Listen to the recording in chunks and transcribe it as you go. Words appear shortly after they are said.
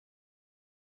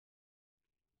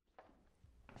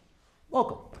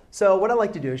Welcome. So what I'd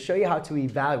like to do is show you how to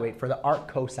evaluate for the arc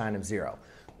cosine of 0.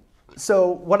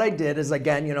 So what I did is,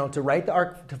 again, to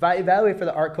evaluate for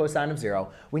the arc cosine of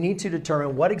 0, we need to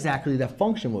determine what exactly the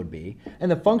function would be. And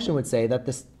the function would say that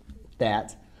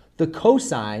the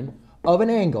cosine of an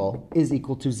angle is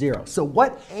equal to 0. So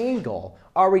what angle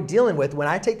are we dealing with when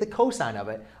I take the cosine of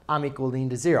it? I'm equaling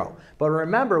to 0. But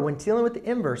remember, when dealing with the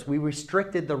inverse, we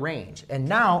restricted the range. And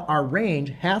now our range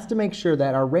has to make sure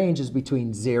that our range is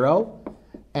between 0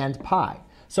 and pi.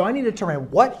 So I need to determine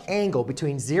what angle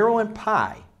between 0 and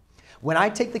pi, when I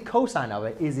take the cosine of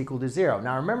it, is equal to 0.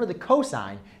 Now remember, the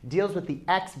cosine deals with the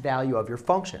x value of your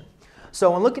function.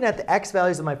 So when looking at the x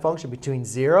values of my function between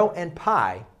 0 and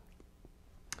pi,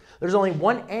 there's only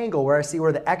one angle where I see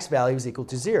where the x value is equal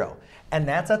to 0. And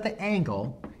that's at the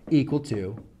angle equal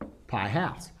to pi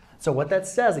halves. So what that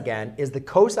says, again, is the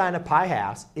cosine of pi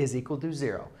halves is equal to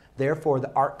 0. Therefore,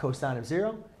 the arc cosine of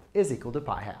 0 is equal to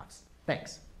pi halves.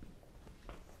 Thanks.